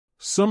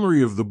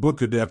Summary of the book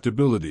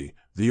Adaptability,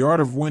 The Art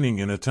of Winning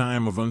in a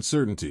Time of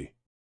Uncertainty.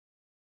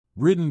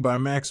 Written by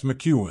Max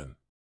McEwen.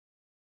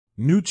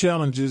 New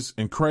challenges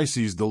and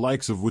crises the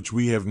likes of which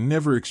we have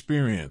never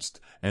experienced,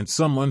 and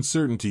some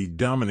uncertainty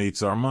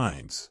dominates our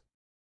minds.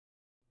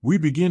 We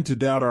begin to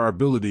doubt our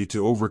ability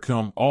to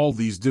overcome all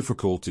these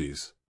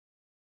difficulties.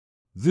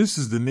 This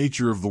is the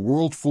nature of the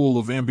world full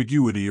of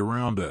ambiguity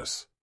around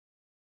us.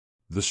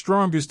 The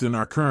strongest in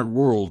our current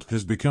world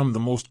has become the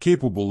most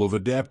capable of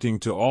adapting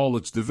to all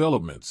its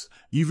developments,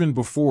 even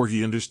before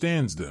he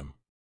understands them.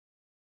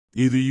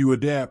 Either you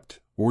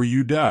adapt, or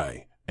you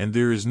die, and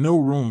there is no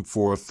room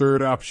for a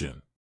third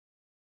option.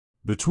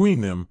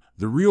 Between them,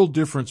 the real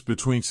difference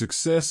between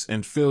success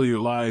and failure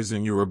lies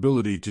in your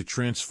ability to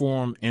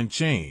transform and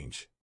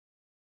change.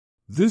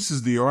 This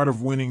is the art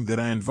of winning that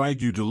I invite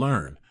you to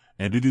learn,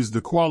 and it is the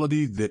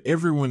quality that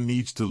everyone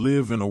needs to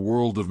live in a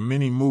world of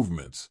many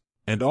movements,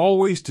 and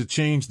always to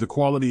change the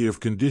quality of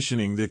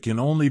conditioning that can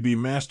only be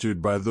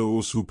mastered by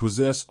those who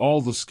possess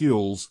all the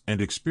skills and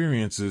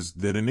experiences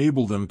that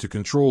enable them to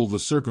control the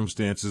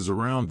circumstances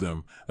around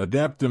them,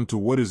 adapt them to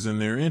what is in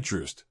their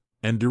interest,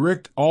 and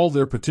direct all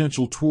their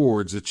potential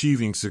towards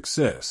achieving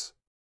success.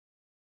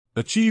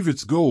 Achieve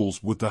its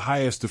goals with the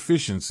highest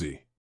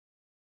efficiency.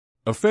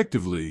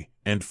 Effectively,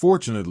 and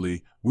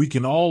fortunately, we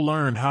can all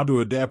learn how to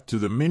adapt to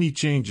the many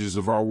changes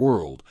of our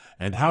world,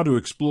 and how to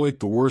exploit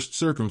the worst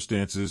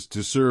circumstances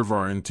to serve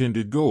our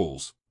intended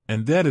goals.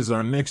 And that is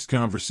our next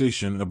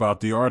conversation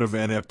about the art of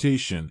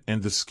adaptation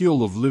and the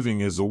skill of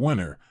living as a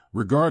winner,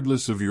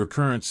 regardless of your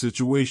current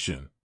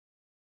situation.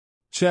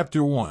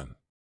 Chapter 1.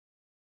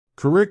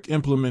 Correct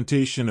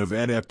implementation of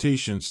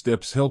adaptation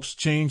steps helps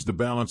change the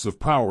balance of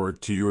power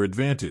to your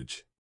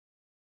advantage.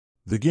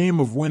 The game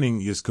of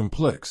winning is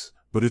complex,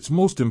 but its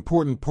most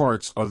important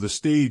parts are the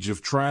stage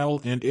of trial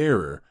and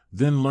error,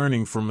 then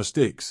learning from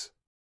mistakes.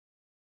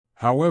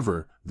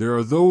 However, there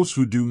are those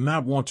who do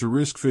not want to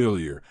risk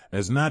failure,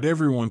 as not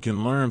everyone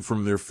can learn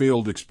from their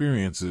failed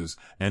experiences,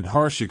 and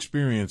harsh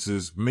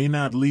experiences may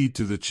not lead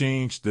to the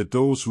change that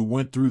those who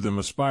went through them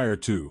aspire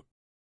to.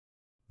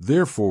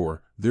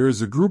 Therefore, there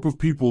is a group of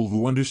people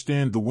who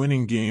understand the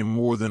winning game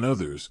more than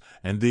others,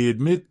 and they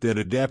admit that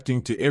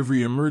adapting to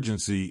every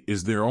emergency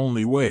is their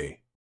only way.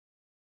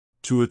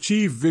 To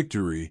achieve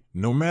victory,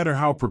 no matter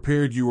how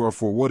prepared you are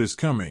for what is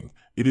coming,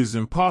 it is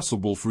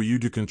impossible for you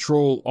to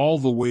control all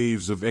the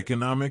waves of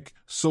economic,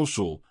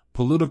 social,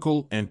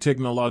 political, and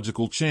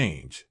technological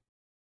change,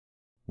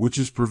 which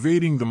is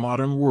pervading the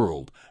modern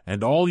world,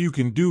 and all you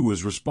can do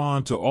is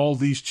respond to all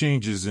these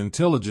changes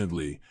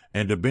intelligently,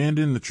 and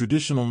abandon the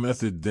traditional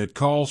method that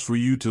calls for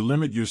you to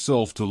limit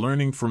yourself to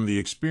learning from the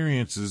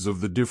experiences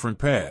of the different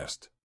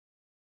past.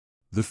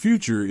 The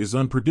future is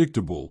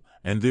unpredictable,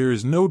 and there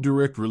is no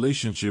direct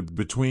relationship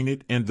between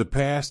it and the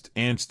past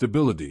and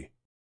stability.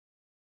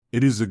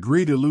 It is a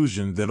great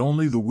illusion that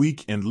only the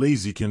weak and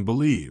lazy can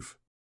believe.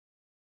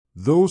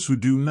 Those who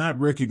do not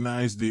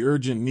recognize the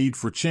urgent need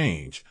for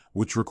change,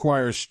 which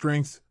requires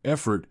strength,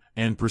 effort,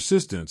 and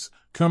persistence,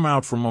 come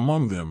out from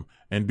among them,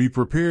 and be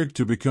prepared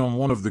to become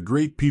one of the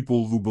great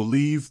people who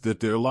believe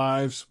that their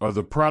lives are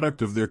the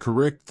product of their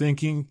correct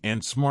thinking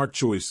and smart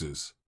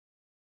choices.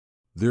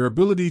 Their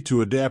ability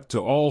to adapt to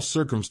all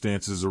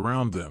circumstances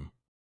around them.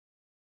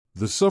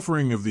 The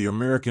suffering of the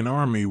American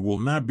Army will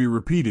not be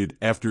repeated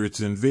after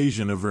its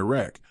invasion of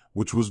Iraq,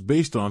 which was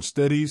based on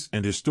studies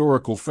and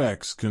historical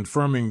facts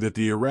confirming that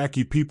the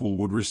Iraqi people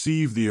would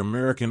receive the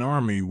American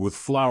Army with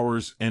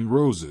flowers and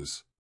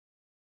roses.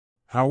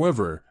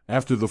 However,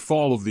 after the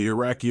fall of the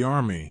Iraqi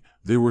army,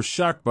 they were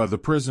shocked by the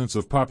presence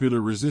of popular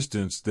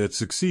resistance that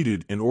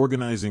succeeded in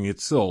organizing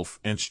itself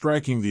and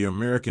striking the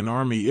American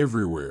army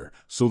everywhere,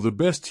 so the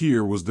best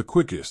here was the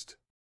quickest.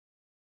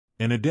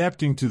 In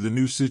adapting to the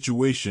new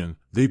situation,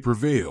 they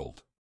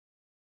prevailed.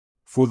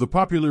 For the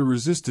popular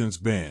resistance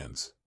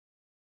bands.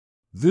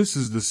 This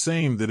is the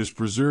same that is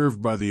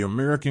preserved by the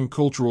American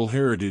cultural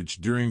heritage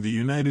during the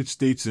United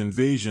States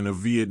invasion of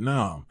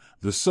Vietnam,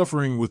 the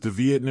suffering with the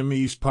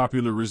Vietnamese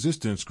popular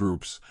resistance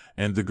groups,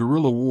 and the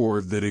guerrilla war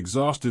that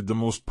exhausted the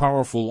most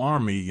powerful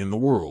army in the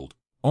world,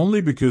 only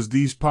because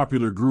these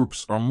popular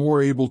groups are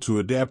more able to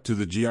adapt to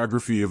the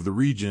geography of the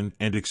region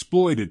and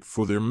exploit it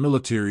for their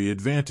military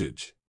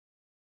advantage.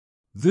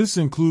 This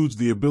includes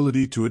the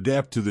ability to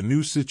adapt to the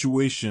new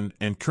situation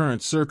and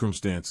current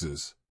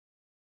circumstances.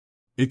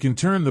 It can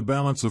turn the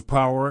balance of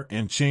power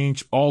and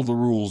change all the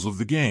rules of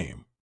the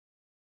game.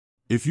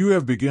 If you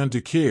have begun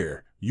to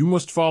care, you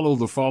must follow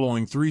the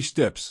following 3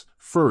 steps.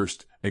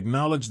 First,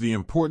 acknowledge the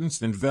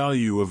importance and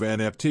value of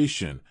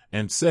adaptation,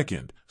 and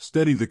second,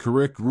 study the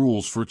correct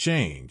rules for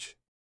change.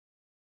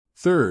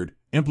 Third,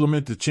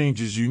 implement the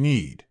changes you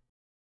need.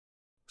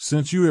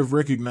 Since you have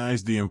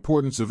recognized the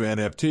importance of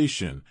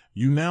adaptation,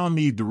 you now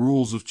need the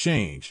rules of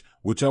change,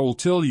 which I will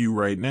tell you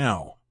right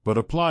now, but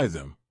apply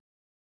them.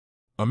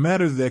 A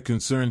matter that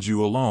concerns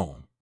you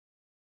alone.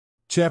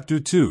 Chapter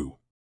 2.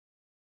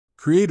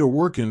 Create a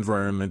work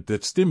environment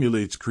that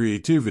stimulates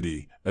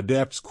creativity,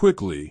 adapts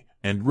quickly,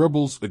 and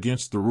rebels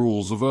against the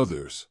rules of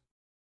others.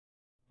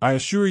 I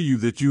assure you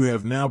that you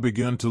have now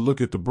begun to look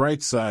at the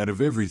bright side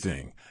of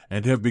everything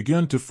and have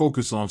begun to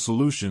focus on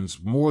solutions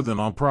more than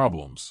on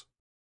problems.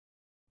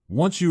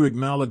 Once you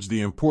acknowledge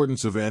the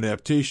importance of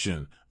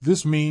adaptation,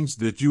 this means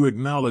that you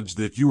acknowledge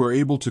that you are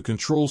able to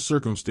control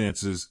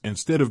circumstances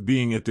instead of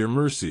being at their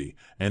mercy,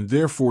 and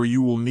therefore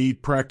you will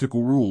need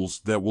practical rules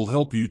that will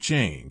help you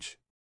change.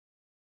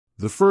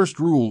 The first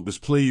rule is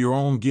play your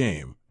own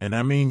game, and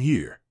I mean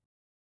here.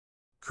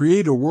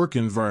 Create a work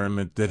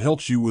environment that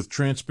helps you with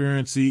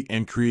transparency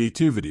and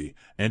creativity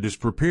and is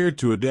prepared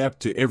to adapt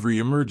to every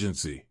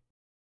emergency.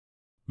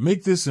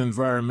 Make this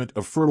environment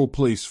a fertile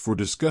place for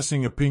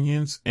discussing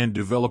opinions and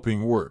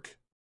developing work.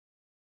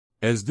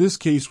 As this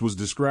case was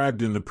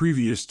described in the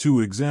previous two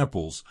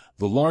examples,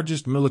 the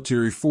largest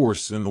military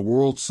force in the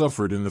world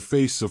suffered in the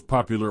face of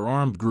popular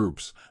armed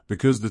groups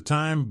because the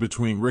time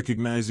between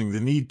recognizing the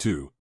need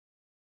to,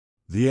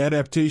 the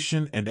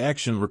adaptation and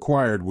action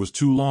required was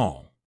too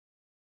long.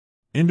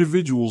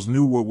 Individuals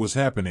knew what was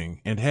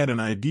happening and had an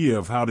idea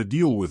of how to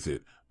deal with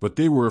it, but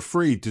they were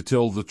afraid to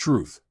tell the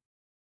truth.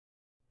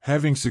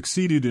 Having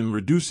succeeded in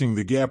reducing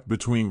the gap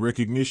between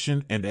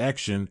recognition and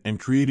action and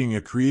creating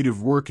a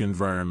creative work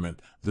environment,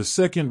 the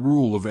second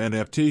rule of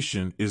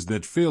adaptation is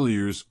that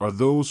failures are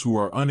those who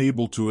are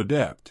unable to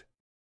adapt.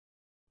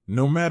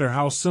 No matter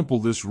how simple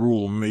this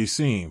rule may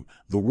seem,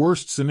 the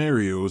worst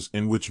scenarios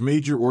in which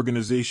major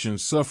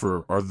organizations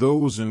suffer are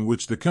those in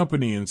which the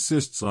company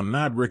insists on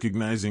not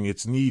recognizing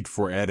its need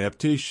for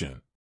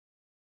adaptation.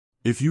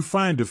 If you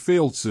find a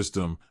failed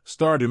system,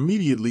 start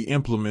immediately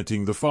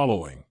implementing the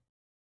following.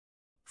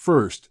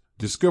 First,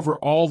 discover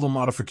all the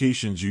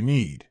modifications you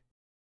need.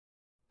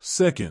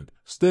 Second,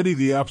 study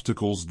the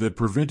obstacles that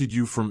prevented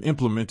you from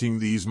implementing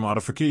these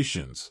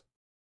modifications.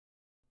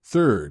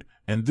 Third,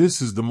 and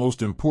this is the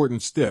most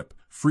important step,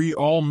 free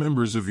all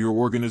members of your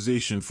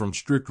organization from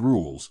strict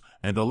rules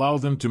and allow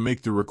them to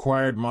make the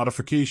required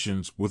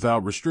modifications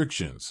without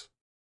restrictions.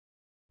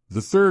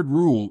 The third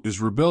rule is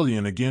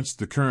rebellion against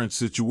the current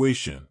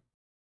situation.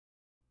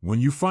 When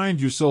you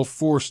find yourself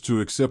forced to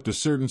accept a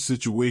certain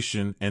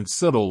situation and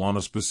settle on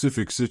a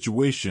specific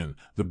situation,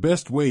 the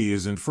best way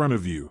is in front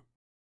of you.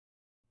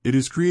 It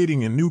is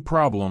creating a new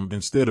problem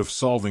instead of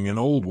solving an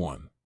old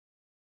one.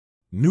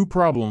 New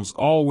problems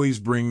always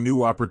bring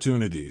new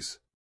opportunities.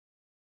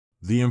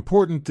 The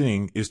important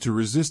thing is to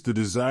resist the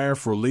desire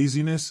for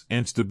laziness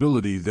and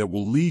stability that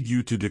will lead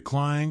you to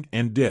decline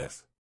and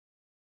death.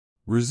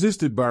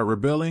 Resist it by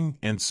rebelling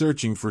and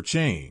searching for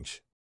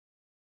change.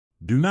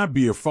 Do not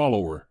be a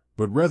follower,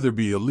 but rather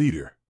be a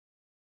leader.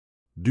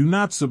 Do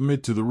not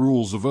submit to the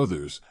rules of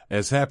others,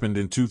 as happened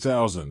in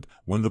 2000,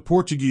 when the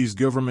Portuguese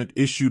government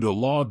issued a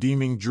law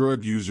deeming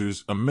drug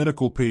users a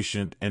medical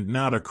patient and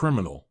not a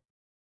criminal.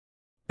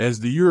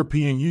 As the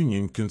European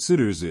Union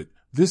considers it,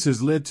 this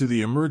has led to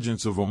the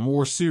emergence of a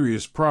more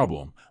serious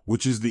problem,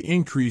 which is the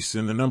increase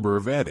in the number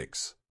of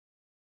addicts.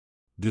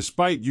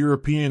 Despite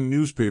European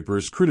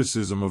newspapers'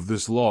 criticism of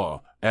this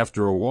law,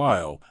 after a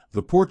while,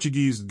 the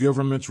Portuguese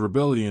government's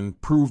rebellion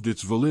proved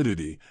its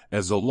validity,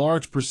 as a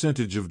large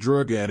percentage of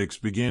drug addicts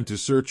began to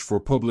search for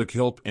public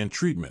help and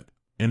treatment,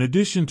 in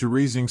addition to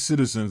raising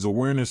citizens'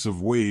 awareness of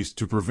ways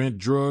to prevent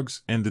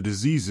drugs and the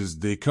diseases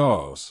they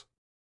cause.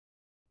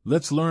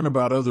 Let's learn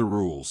about other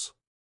rules.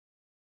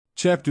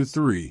 Chapter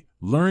 3.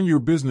 Learn your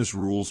business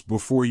rules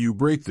before you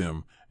break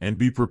them, and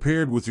be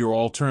prepared with your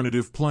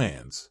alternative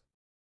plans.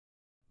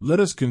 Let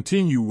us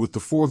continue with the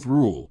fourth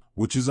rule,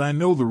 which is I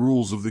know the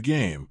rules of the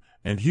game,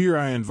 and here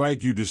I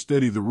invite you to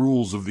study the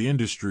rules of the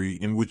industry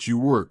in which you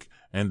work,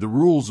 and the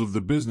rules of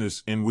the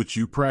business in which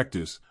you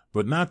practice,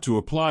 but not to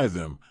apply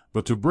them,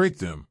 but to break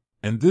them.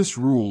 And this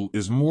rule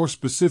is more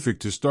specific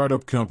to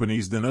startup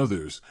companies than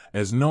others,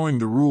 as knowing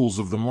the rules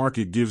of the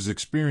market gives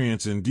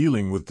experience in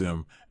dealing with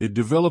them. It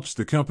develops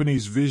the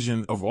company's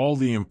vision of all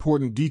the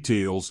important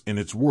details in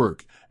its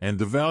work and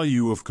the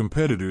value of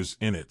competitors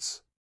in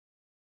its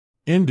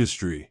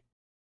industry.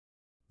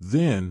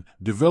 Then,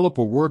 develop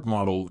a work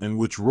model in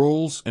which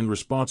roles and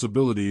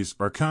responsibilities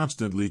are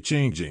constantly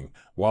changing,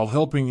 while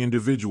helping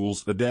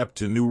individuals adapt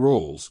to new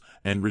roles,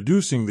 and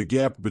reducing the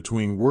gap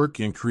between work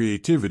and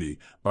creativity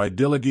by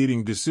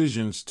delegating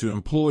decisions to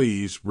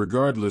employees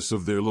regardless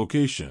of their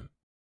location.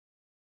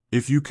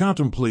 If you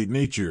contemplate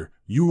nature,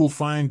 you will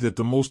find that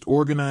the most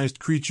organized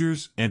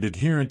creatures and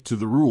adherent to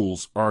the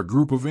rules are a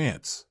group of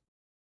ants.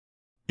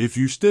 If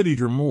you studied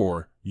her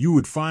more, you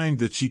would find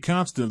that she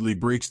constantly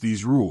breaks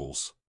these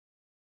rules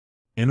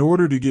in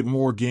order to get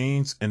more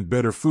gains and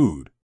better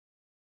food.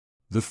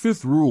 The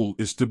fifth rule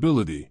is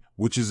stability,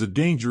 which is a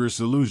dangerous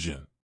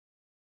illusion.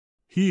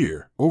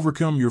 Here,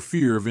 overcome your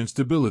fear of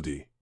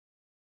instability.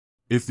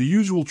 If the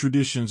usual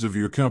traditions of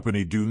your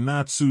company do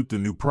not suit the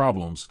new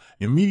problems,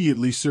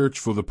 immediately search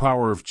for the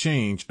power of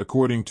change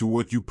according to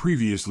what you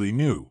previously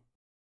knew.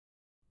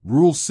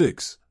 Rule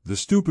 6. The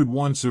stupid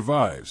one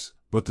survives,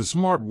 but the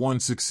smart one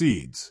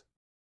succeeds.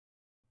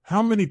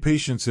 How many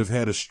patients have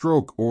had a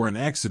stroke or an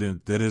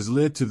accident that has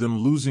led to them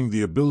losing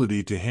the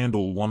ability to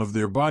handle one of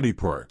their body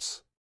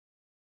parts?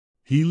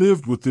 He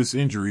lived with this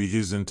injury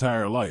his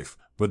entire life,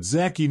 but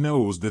Zaki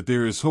knows that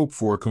there is hope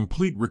for a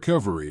complete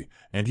recovery,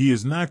 and he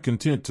is not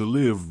content to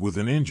live with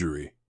an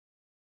injury.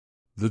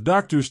 The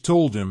doctors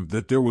told him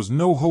that there was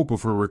no hope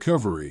of her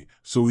recovery,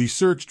 so he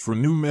searched for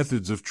new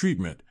methods of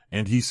treatment,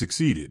 and he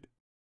succeeded.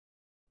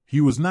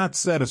 He was not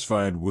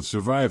satisfied with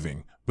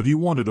surviving, but he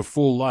wanted a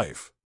full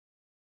life.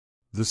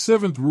 The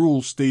seventh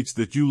rule states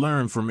that you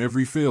learn from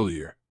every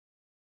failure.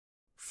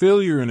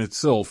 Failure in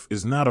itself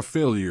is not a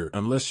failure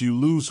unless you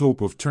lose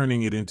hope of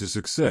turning it into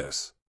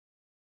success.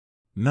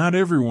 Not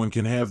everyone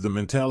can have the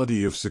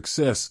mentality of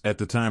success at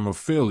the time of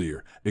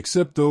failure,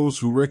 except those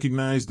who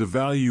recognize the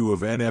value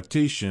of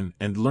adaptation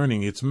and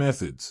learning its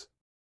methods.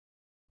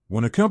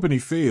 When a company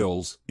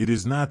fails, it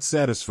is not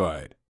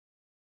satisfied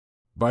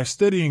by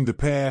studying the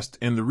past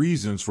and the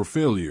reasons for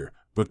failure,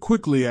 but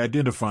quickly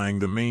identifying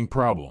the main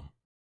problem.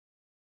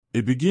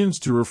 It begins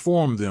to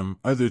reform them,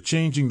 either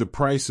changing the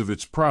price of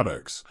its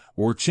products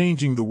or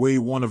changing the way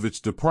one of its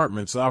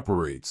departments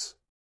operates.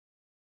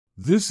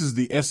 This is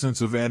the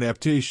essence of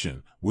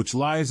adaptation, which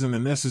lies in the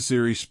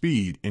necessary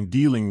speed in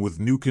dealing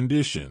with new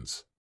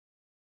conditions.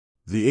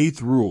 The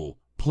eighth rule,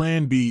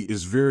 Plan B,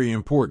 is very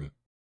important.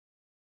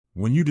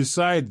 When you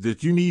decide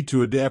that you need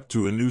to adapt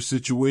to a new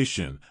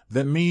situation,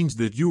 that means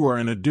that you are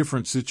in a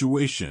different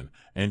situation,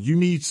 and you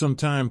need some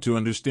time to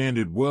understand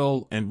it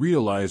well and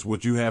realize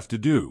what you have to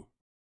do.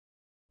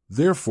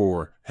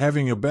 Therefore,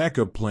 having a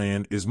backup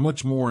plan is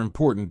much more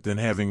important than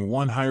having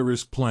one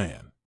high-risk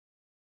plan.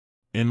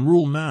 In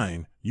Rule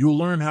 9, you'll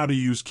learn how to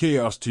use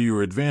chaos to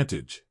your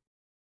advantage.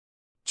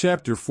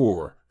 Chapter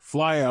 4,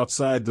 Fly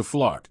outside the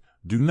flock.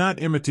 Do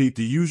not imitate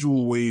the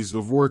usual ways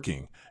of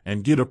working,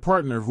 and get a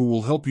partner who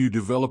will help you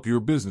develop your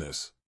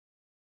business.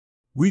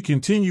 We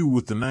continue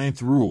with the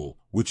ninth rule,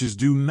 which is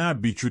do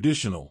not be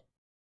traditional.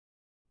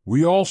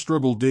 We all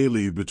struggle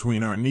daily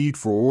between our need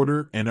for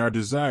order and our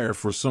desire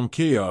for some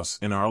chaos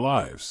in our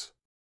lives.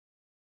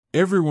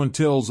 Everyone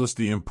tells us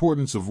the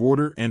importance of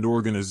order and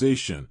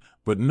organization,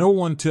 but no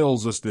one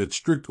tells us that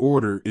strict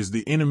order is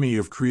the enemy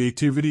of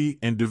creativity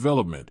and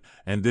development,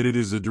 and that it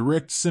is a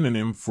direct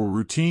synonym for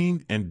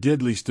routine and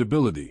deadly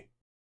stability.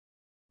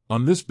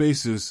 On this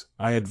basis,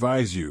 I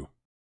advise you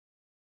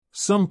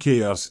some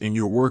chaos in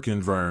your work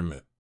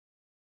environment,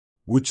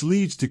 which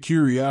leads to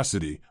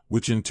curiosity,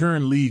 which in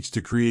turn leads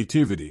to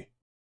creativity.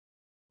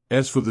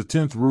 As for the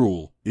 10th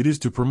rule, it is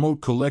to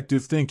promote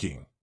collective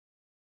thinking.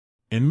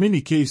 In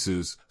many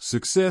cases,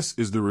 success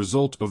is the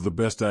result of the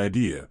best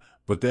idea,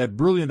 but that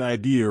brilliant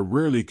idea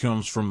rarely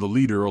comes from the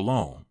leader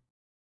alone.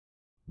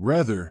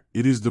 Rather,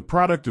 it is the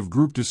product of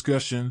group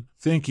discussion,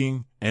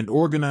 thinking, and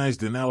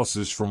organized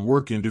analysis from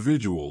work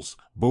individuals,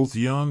 both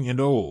young and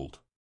old.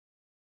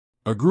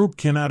 A group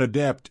cannot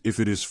adapt if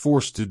it is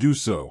forced to do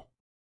so.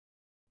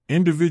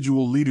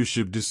 Individual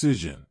leadership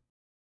decision.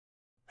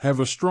 Have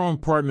a strong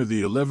partner.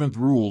 The 11th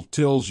rule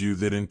tells you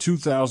that in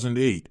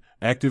 2008,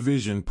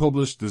 Activision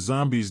published the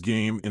Zombies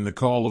game in the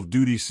Call of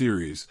Duty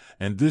series,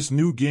 and this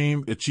new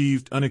game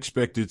achieved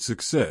unexpected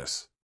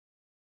success.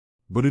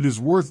 But it is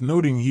worth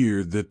noting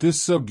here that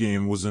this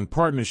subgame was in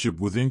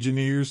partnership with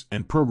engineers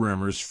and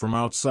programmers from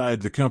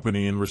outside the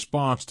company in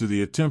response to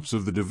the attempts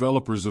of the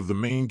developers of the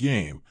main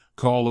game,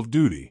 Call of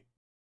Duty.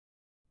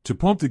 To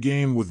pump the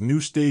game with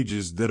new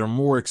stages that are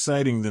more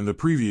exciting than the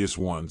previous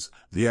ones,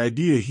 the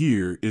idea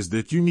here is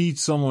that you need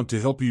someone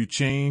to help you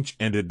change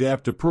and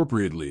adapt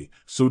appropriately,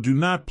 so do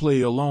not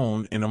play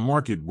alone in a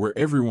market where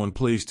everyone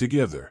plays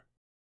together.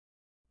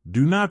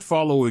 Do not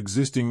follow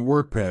existing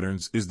work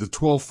patterns is the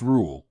 12th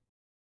rule.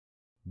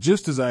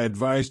 Just as I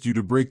advised you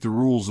to break the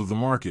rules of the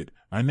market,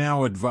 I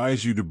now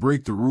advise you to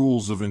break the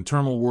rules of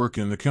internal work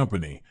in the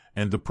company,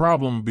 and the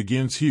problem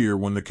begins here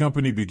when the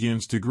company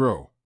begins to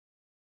grow.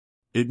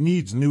 It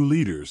needs new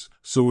leaders,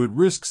 so it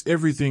risks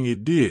everything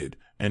it did,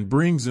 and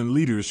brings in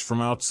leaders from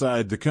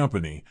outside the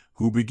company,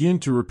 who begin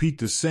to repeat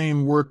the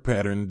same work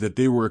pattern that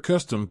they were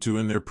accustomed to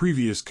in their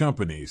previous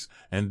companies,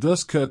 and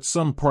thus cut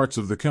some parts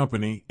of the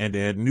company and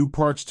add new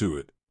parts to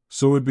it,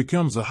 so it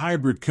becomes a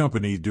hybrid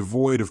company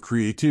devoid of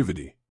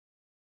creativity.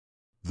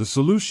 The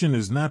solution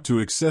is not to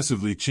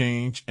excessively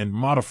change and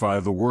modify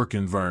the work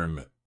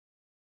environment.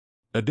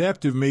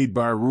 Adaptive made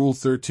by Rule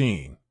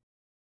 13.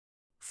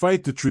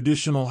 Fight the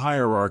traditional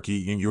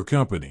hierarchy in your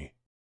company.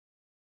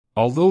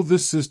 Although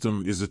this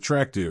system is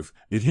attractive,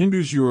 it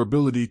hinders your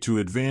ability to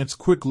advance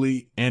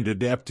quickly and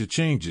adapt to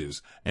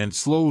changes, and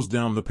slows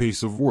down the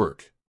pace of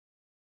work.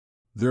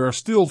 There are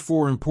still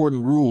 4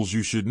 important rules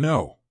you should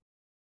know.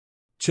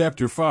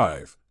 Chapter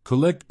 5.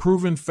 Collect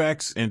proven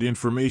facts and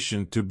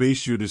information to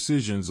base your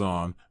decisions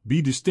on, be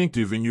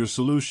distinctive in your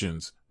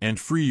solutions, and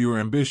free your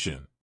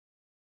ambition.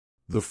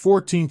 The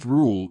 14th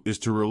rule is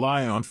to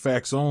rely on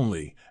facts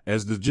only,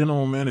 as the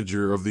general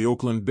manager of the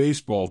Oakland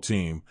baseball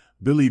team,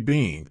 Billy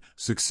Beane,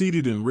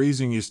 succeeded in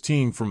raising his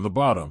team from the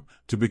bottom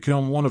to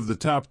become one of the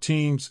top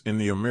teams in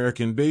the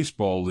American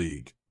Baseball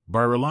League,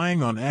 by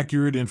relying on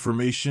accurate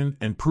information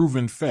and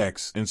proven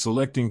facts in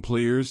selecting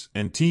players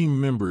and team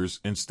members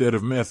instead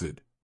of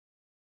method.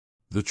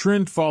 The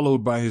trend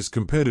followed by his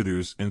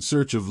competitors in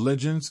search of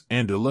legends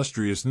and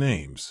illustrious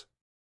names.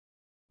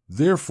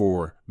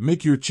 Therefore,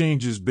 make your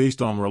changes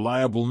based on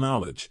reliable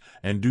knowledge,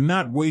 and do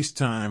not waste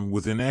time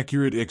with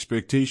inaccurate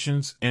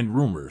expectations and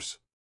rumors.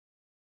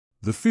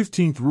 The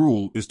 15th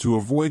rule is to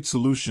avoid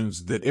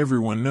solutions that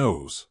everyone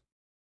knows.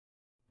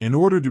 In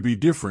order to be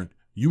different,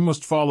 you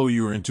must follow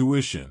your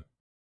intuition.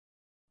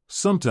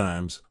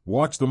 Sometimes,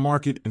 watch the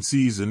market and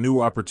seize a new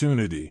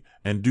opportunity,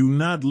 and do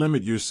not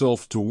limit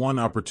yourself to one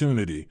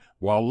opportunity,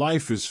 while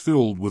life is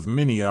filled with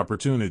many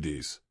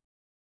opportunities.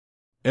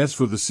 As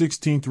for the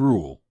 16th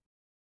rule,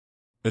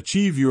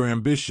 achieve your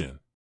ambition.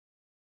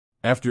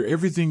 After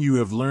everything you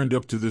have learned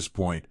up to this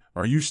point,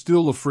 are you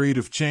still afraid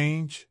of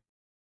change?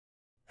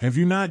 Have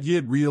you not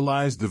yet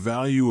realized the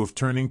value of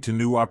turning to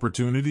new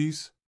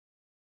opportunities?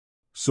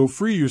 So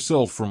free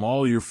yourself from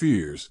all your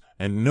fears,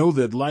 and know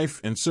that life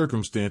and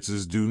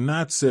circumstances do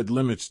not set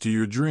limits to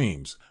your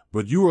dreams,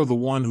 but you are the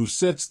one who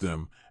sets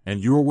them, and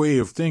your way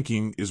of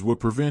thinking is what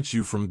prevents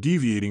you from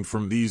deviating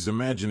from these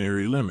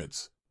imaginary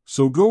limits.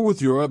 So go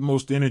with your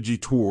utmost energy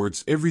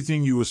towards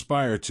everything you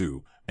aspire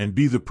to, and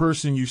be the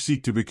person you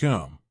seek to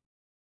become.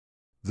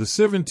 The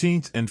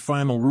 17th and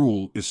final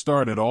rule is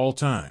start at all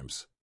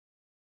times.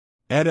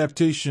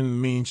 Adaptation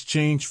means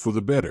change for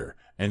the better,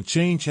 and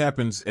change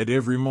happens at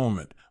every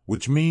moment,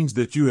 which means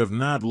that you have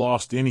not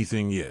lost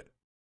anything yet.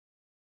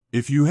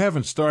 If you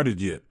haven't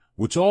started yet,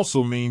 which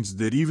also means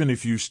that even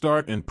if you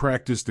start and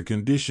practice the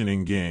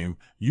conditioning game,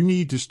 you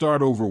need to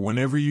start over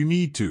whenever you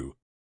need to.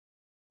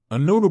 A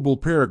notable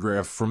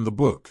paragraph from the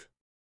book.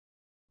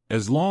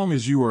 As long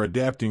as you are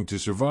adapting to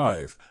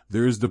survive,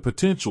 there is the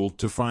potential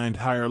to find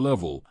higher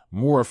level,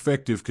 more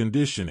effective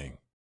conditioning.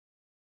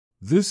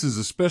 This is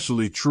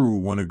especially true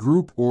when a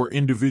group or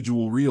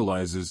individual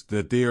realizes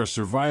that they are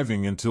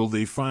surviving until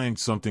they find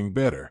something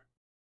better.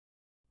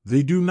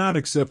 They do not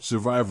accept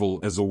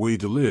survival as a way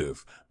to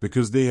live,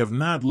 because they have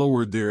not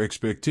lowered their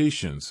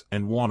expectations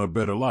and want a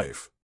better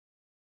life.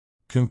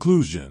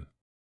 Conclusion.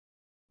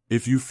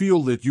 If you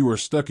feel that you are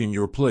stuck in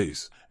your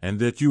place, and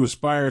that you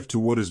aspire to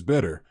what is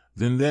better,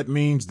 then that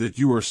means that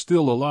you are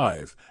still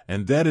alive,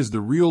 and that is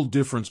the real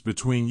difference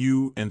between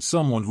you and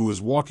someone who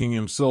is walking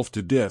himself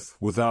to death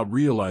without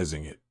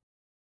realizing it.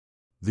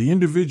 The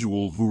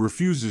individual who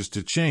refuses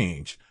to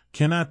change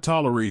cannot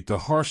tolerate the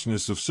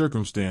harshness of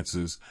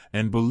circumstances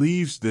and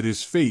believes that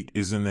his fate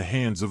is in the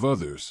hands of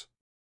others,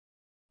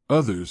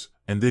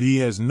 and that he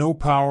has no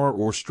power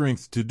or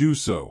strength to do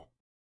so.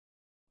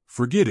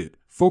 Forget it,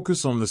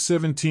 focus on the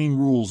 17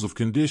 rules of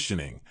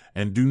conditioning,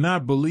 and do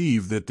not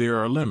believe that there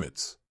are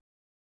limits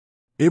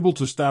able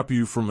to stop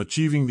you from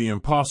achieving the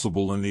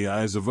impossible in the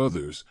eyes of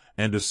others,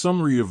 and a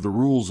summary of the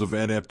rules of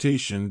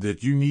adaptation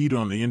that you need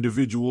on the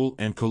individual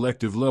and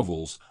collective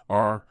levels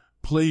are: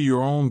 play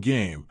your own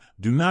game,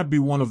 do not be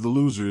one of the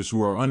losers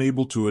who are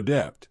unable to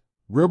adapt,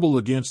 rebel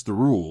against the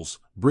rules,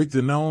 break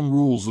the known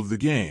rules of the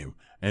game,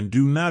 and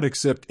do not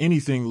accept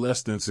anything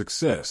less than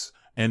success,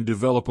 and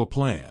develop a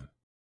plan.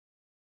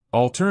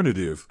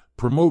 Alternative,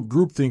 promote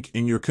groupthink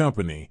in your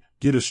company,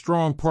 get a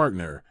strong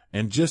partner,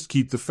 and just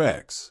keep the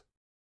facts.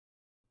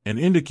 An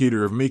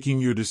indicator of making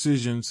your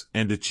decisions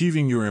and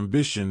achieving your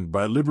ambition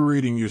by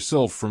liberating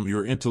yourself from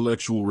your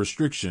intellectual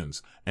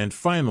restrictions, and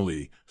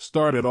finally,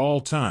 start at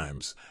all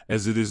times,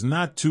 as it is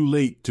not too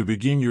late to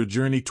begin your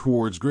journey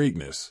towards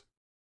greatness.